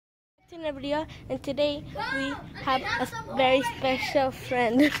In a video, and today we have a very special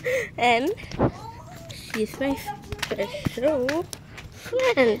friend, and she's my special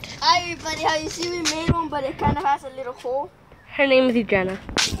friend. Hi everybody, how you see we made one, but it kind of has a little hole. Her name is Adriana.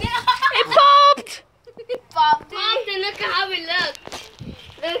 It popped! It popped. And look at how it looks.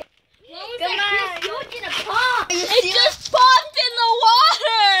 Look. Come on. You're gonna pop. It just popped in the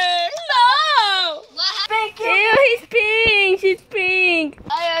water! No! What happened? Ew, he's pink! She's pink!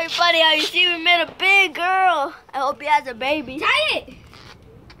 Hi everybody, how you see we made a big girl. I hope he has a baby. Tie it.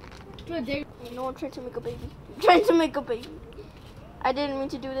 You know I'm trying to make a baby. I'm trying to make a baby. I didn't mean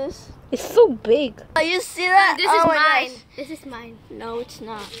to do this. It's so big. Oh, you see that? This Oh is my mine. gosh. This is mine. No, it's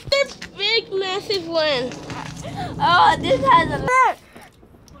not. This big, massive one. Oh, this has a...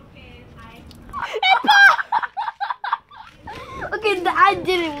 Okay, I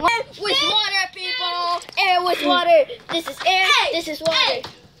didn't want... With water, people. Air with water. This is air. This is water.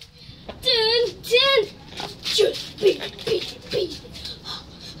 Dun, dun. Just beat.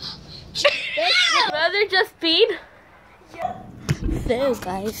 Brother just peed. So,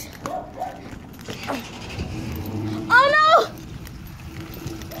 guys. Oh no!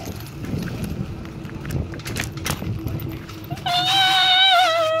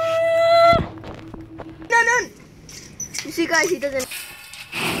 No. You see, guys, he doesn't...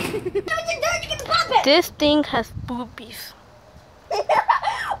 This thing has boobies.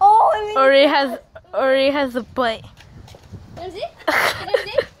 Oh, I mean... Or it has a butt. Let me see.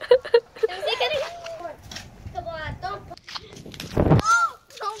 Come on, don't. Oh,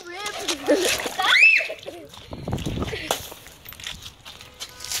 don't rip.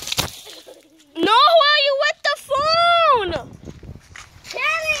 No, why are you with the phone?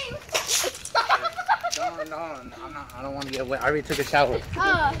 No, I'm not. I don't want to get wet. I already took a shower.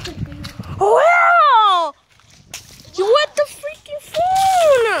 What?